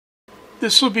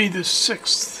This will be the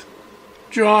 6th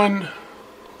John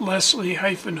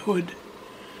Linsley-Hood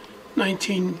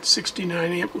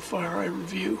 1969 amplifier I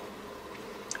review.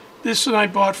 This one I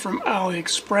bought from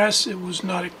AliExpress. It was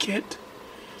not a kit.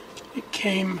 It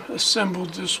came assembled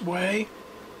this way.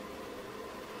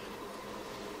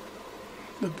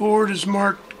 The board is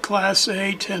marked Class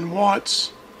A, 10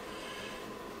 watts,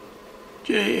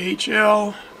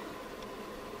 JHL.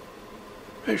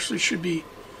 Actually should be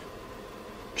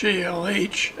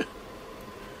JLH,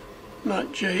 not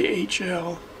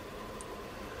JHL.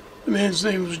 The man's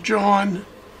name was John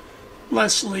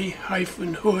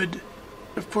Linsley-Hood.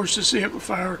 Of course, this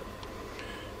amplifier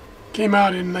came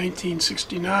out in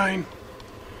 1969.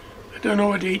 I don't know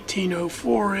what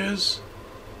 1804 is.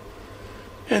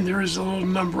 And there is a little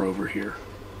number over here.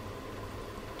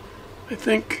 I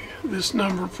think this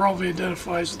number probably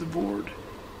identifies the board.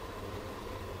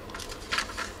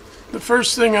 The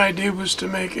first thing I did was to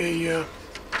make a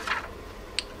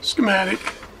schematic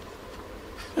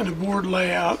and a board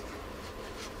layout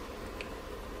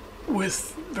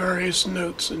with various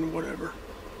notes and whatever.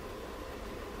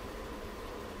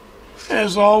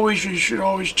 As always, you should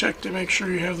always check to make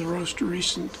sure you have the most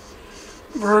recent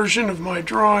version of my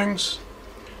drawings,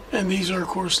 and these are of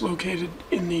course located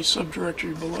in the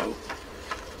subdirectory below.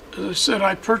 As I said,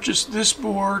 I purchased this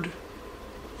board,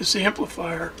 this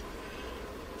amplifier,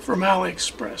 from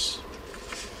AliExpress.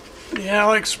 The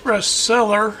AliExpress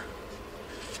seller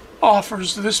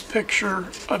offers this picture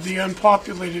of the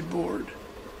unpopulated board.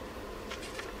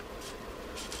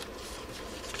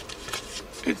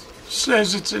 It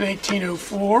says it's an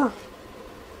 1804.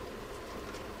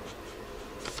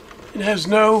 It has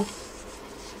no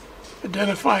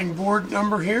identifying board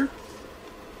number here.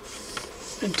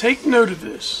 And take note of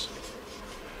this.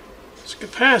 It's a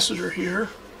capacitor here,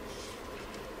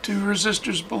 2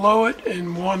 resistors below it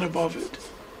and 1 above it.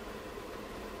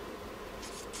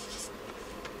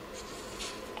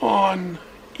 On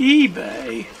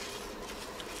eBay,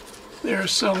 they're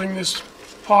selling this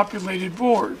populated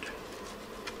board.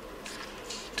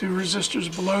 2 resistors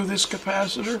below this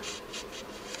capacitor,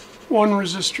 1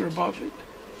 resistor above it.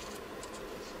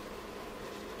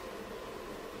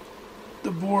 The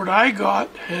board I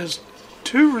got has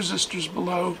 2 resistors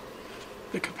below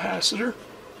the capacitor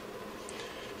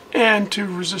and 2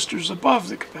 resistors above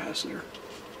the capacitor.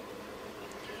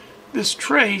 This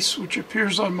trace, which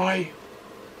appears on my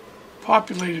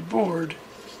populated board,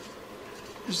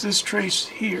 is this trace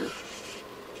here.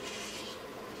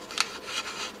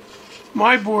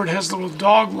 My board has a little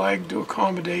dog leg to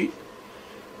accommodate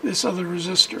this other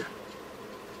resistor.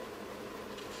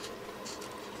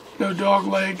 No dog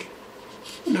leg,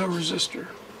 no resistor.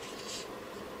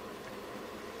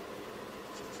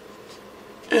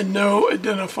 And no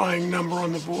identifying number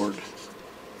on the board.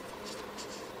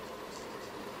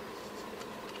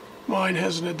 Mine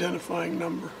has an identifying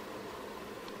number.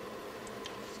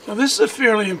 Now this is a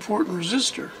fairly important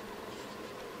resistor.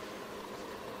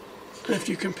 And if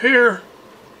you compare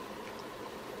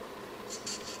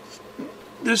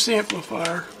this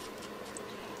amplifier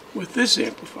with this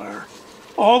amplifier,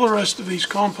 all the rest of these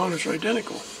components are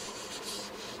identical.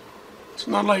 It's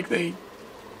not like they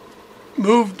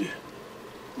moved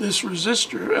this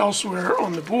resistor elsewhere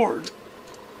on the board.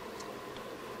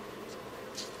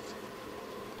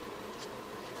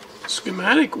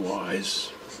 Schematic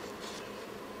wise,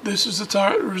 this is the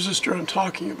resistor I'm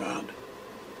talking about.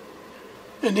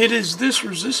 And it is this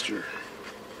resistor.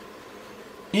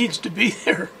 It needs to be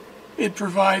there. It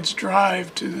provides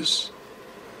drive to this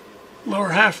lower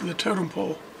half of the totem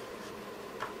pole.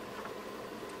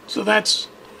 So that's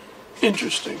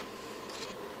interesting.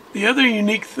 The other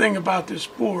unique thing about this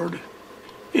board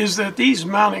is that these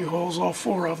mounting holes, all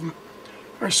 4 of them,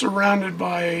 are surrounded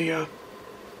by a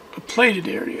plated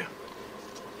area,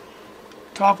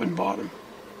 top and bottom.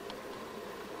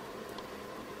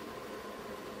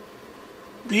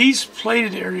 These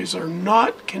plated areas are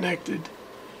not connected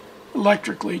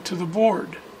electrically to the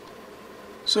board.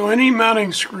 So any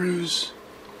mounting screws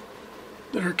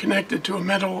that are connected to a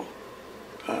metal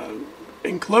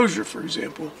enclosure, for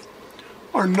example,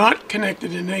 are not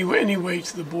connected in any way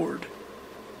to the board.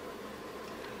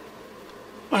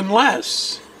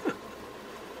 Unless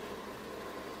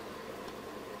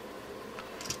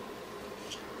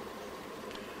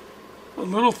a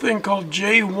little thing called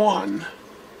J1,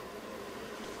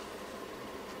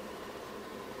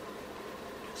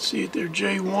 see it there,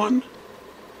 J1.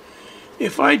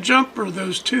 If I jumper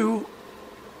those 2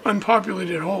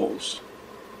 unpopulated holes,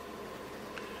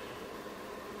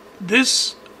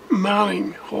 this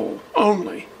mounting hole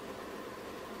only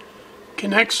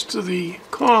connects to the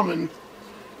common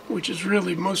which is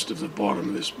really most of the bottom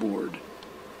of this board.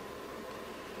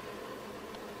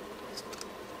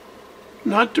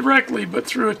 Not directly, but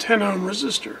through a 10 ohm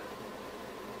resistor.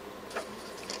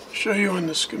 I'll show you on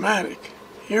the schematic.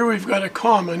 Here we've got a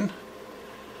common,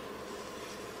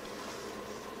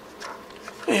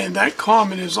 and that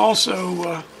common is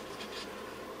also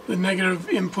the negative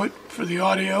input for the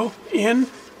audio in,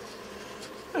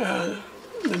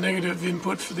 the negative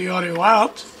input for the audio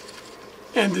out,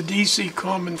 and the DC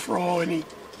common for any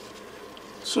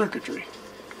circuitry.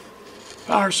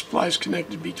 Power supply is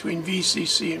connected between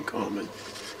VCC and common.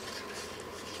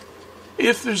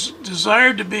 If there's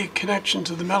desired to be a connection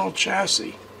to the metal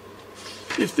chassis,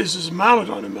 if this is mounted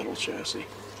on a metal chassis,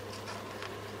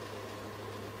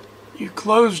 you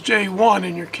close J1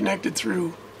 and you're connected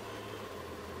through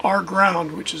R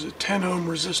ground, which is a 10 ohm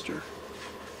resistor.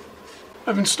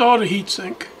 I've installed a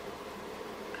heatsink,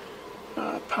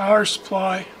 power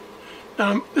supply.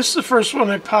 Now, this is the first one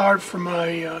I powered from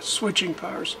my switching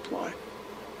power supply.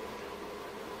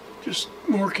 Just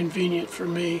more convenient for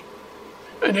me.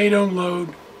 An 8 ohm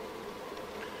load,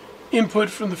 input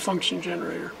from the function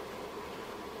generator.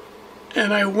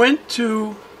 And I went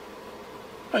to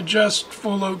adjust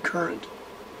full load current.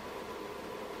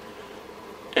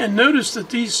 And notice that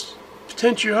these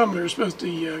potentiometers, both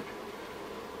the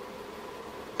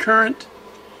current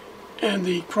and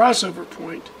the crossover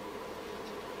point,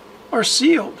 are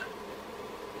sealed.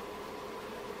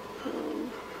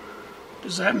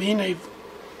 Does that mean they've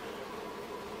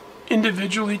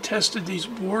individually tested these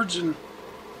boards and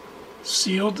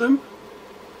sealed them?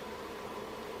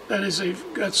 That is, they've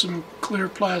got some clear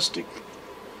plastic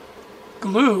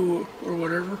glue or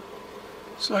whatever,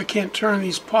 so I can't turn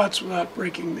these pots without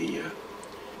breaking the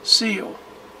seal.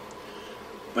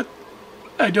 But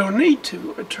I don't need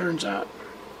to, it turns out.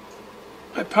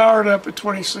 I powered up at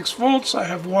 26 volts. I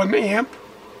have 1 amp,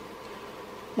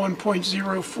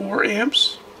 1.04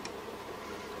 amps.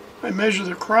 I measure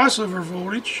the crossover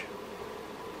voltage.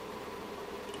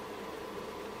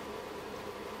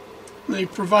 They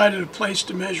provided a place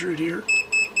to measure it here.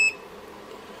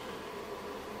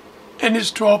 And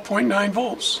it's 12.9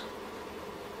 volts.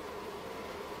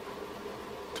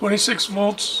 26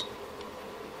 volts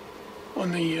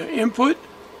on the input.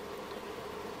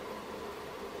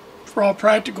 For all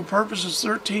practical purposes,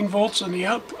 13 volts on the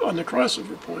output, on the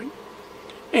crossover point,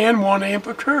 and 1 amp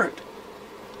of current.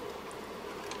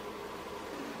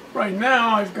 Right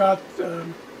now I've got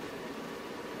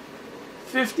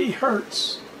 50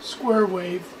 hertz square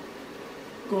wave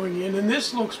going in, and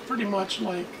this looks pretty much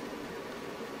like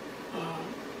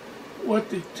what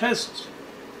the test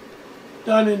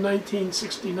done in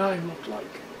 1969 looked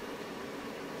like.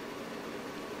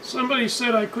 Somebody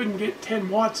said I couldn't get 10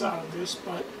 watts out of this,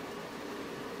 but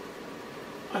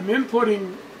I'm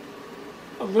inputting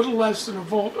a little less than a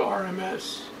volt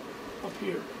RMS up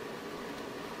here.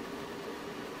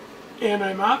 And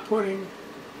I'm outputting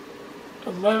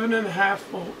 11.5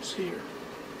 volts here.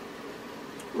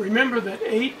 Remember that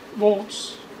 8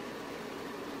 volts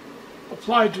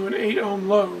applied to an 8 ohm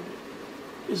load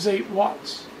is 8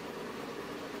 watts.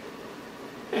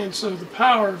 And so the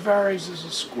power varies as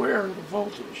a square of the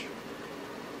voltage.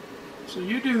 So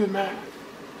you do the math.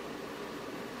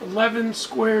 11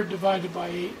 squared divided by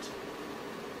 8.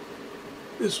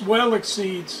 This well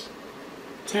exceeds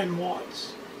 10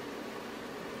 watts.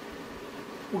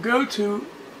 We'll go to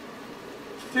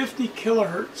 50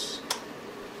 kilohertz.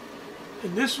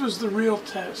 And this was the real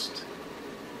test.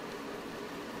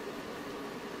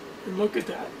 And look at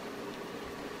that.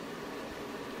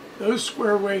 Those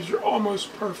square waves are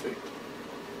almost perfect.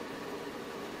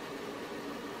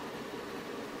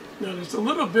 Now there's a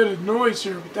little bit of noise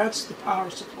here, but that's the power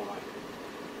supply.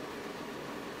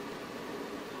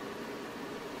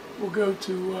 We'll go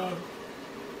to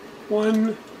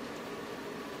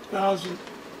 1,000.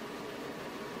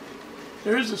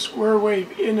 There's a square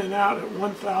wave in and out at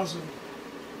 1,000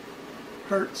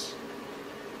 hertz.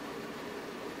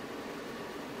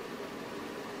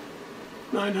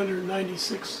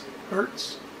 996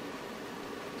 hertz.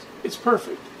 It's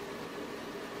perfect.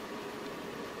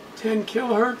 10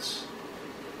 kilohertz.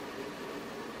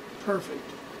 Perfect.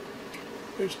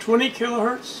 There's 20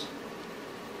 kilohertz.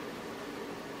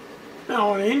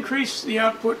 Now, when I increase the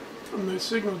output from the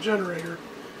signal generator,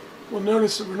 we'll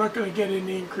notice that we're not going to get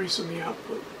any increase in the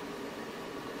output.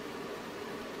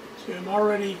 See, I'm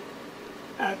already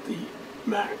at the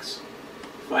max.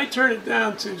 If I turn it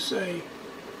down to, say,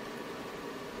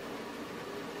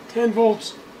 10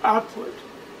 volts output,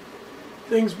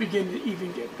 things begin to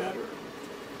even get better.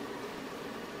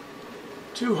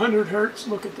 200 hertz,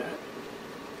 look at that.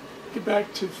 Get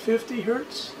back to 50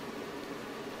 hertz.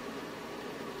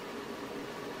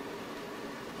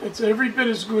 It's every bit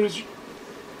as good as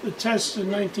the test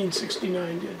in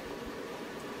 1969 did.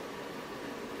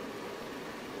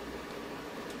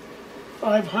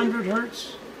 500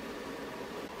 hertz.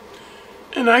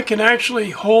 And I can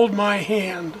actually hold my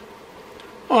hand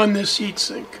on this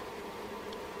heatsink.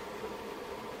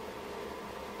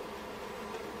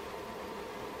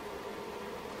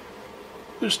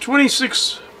 There's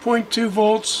 26.2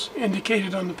 volts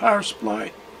indicated on the power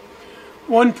supply,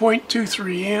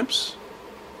 1.23 amps,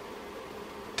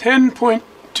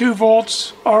 10.2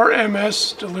 volts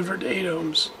RMS delivered 8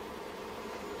 ohms.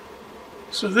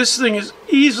 So this thing is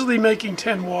easily making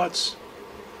 10 watts.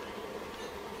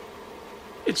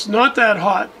 It's not that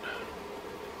hot.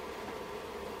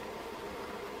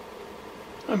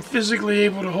 I'm physically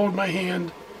able to hold my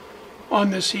hand on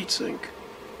this heatsink.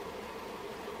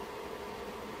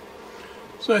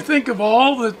 So I think of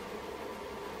all the,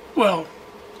 well,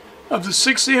 of the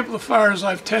 6 amplifiers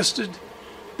I've tested,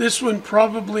 this one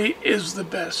probably is the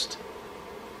best.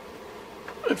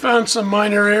 I found some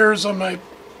minor errors on my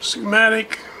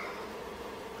schematic,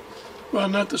 well,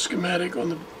 not the schematic, on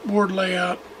the board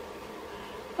layout.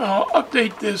 I'll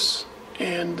update this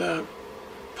and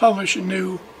publish a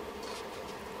new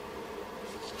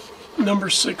number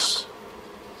 6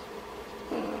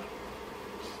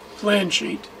 plan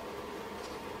sheet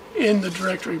in the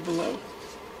directory below.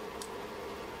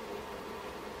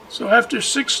 So after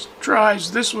 6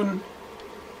 tries, this one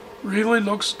really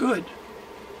looks good.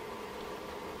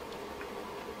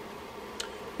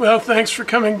 Well, thanks for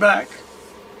coming back.